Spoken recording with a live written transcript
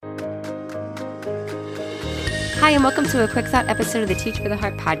Hi, and welcome to a quick thought episode of the Teach for the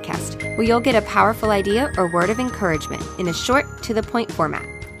Heart podcast, where you'll get a powerful idea or word of encouragement in a short, to-the-point format.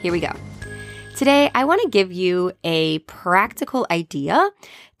 Here we go. Today, I want to give you a practical idea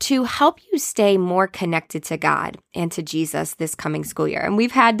to help you stay more connected to God and to Jesus this coming school year. And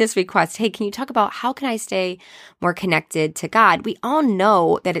we've had this request, hey, can you talk about how can I stay more connected to God? We all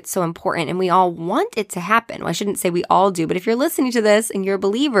know that it's so important and we all want it to happen. Well, I shouldn't say we all do, but if you're listening to this and you're a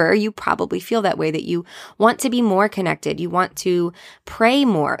believer, you probably feel that way, that you want to be more connected. You want to pray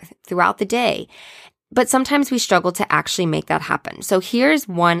more throughout the day. But sometimes we struggle to actually make that happen. So here's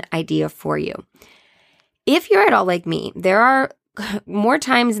one idea for you. If you're at all like me, there are more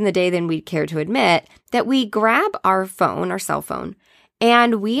times in the day than we'd care to admit that we grab our phone, our cell phone,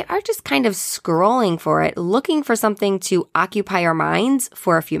 and we are just kind of scrolling for it, looking for something to occupy our minds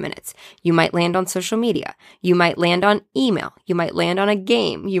for a few minutes. You might land on social media. You might land on email. You might land on a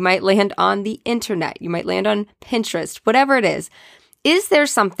game. You might land on the internet. You might land on Pinterest, whatever it is. Is there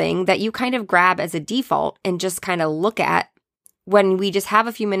something that you kind of grab as a default and just kind of look at when we just have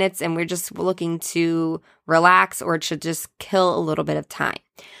a few minutes and we're just looking to relax or to just kill a little bit of time?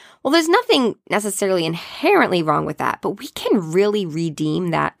 Well, there's nothing necessarily inherently wrong with that, but we can really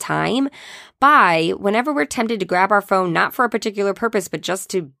redeem that time by whenever we're tempted to grab our phone, not for a particular purpose, but just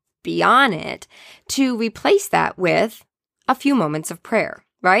to be on it, to replace that with a few moments of prayer,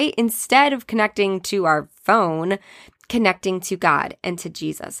 right? Instead of connecting to our phone, connecting to God and to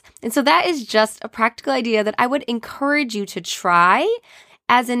Jesus. And so that is just a practical idea that I would encourage you to try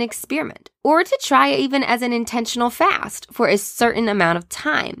as an experiment, or to try even as an intentional fast for a certain amount of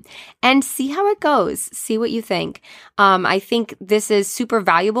time and see how it goes. See what you think. I think this is super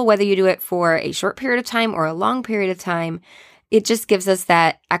valuable, whether you do it for a short period of time or a long period of time. It just gives us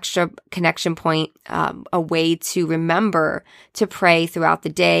that extra connection point, a way to remember to pray throughout the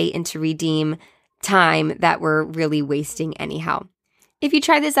day and to redeem time that we're really wasting anyhow. If you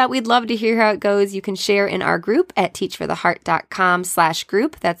try this out, we'd love to hear how it goes. You can share in our group at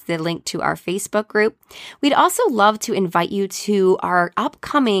teachfortheheart.com/group. That's the link to our Facebook group. We'd also love to invite you to our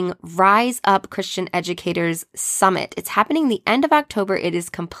upcoming Rise Up Christian Educators Summit. It's happening the end of October. It is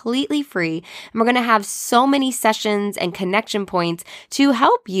completely free. And we're going to have so many sessions and connection points to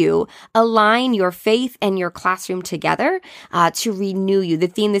help you align your faith and your classroom together to renew you. The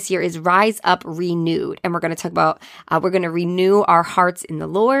theme this year is Rise Up Renewed. And we're going to talk about, we're going to renew our hearts in the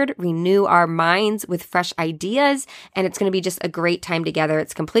Lord, renew our minds with fresh ideas, and it's going to be just a great time together.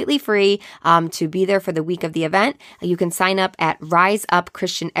 It's completely free to be there for the week of the event. You can sign up at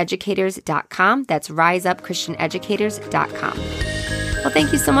riseupchristianeducators.com. That's riseupchristianeducators.com. Well,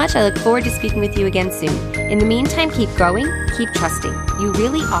 thank you so much. I look forward to speaking with you again soon. In the meantime, keep growing, keep trusting. You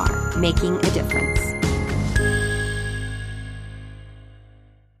really are making a difference.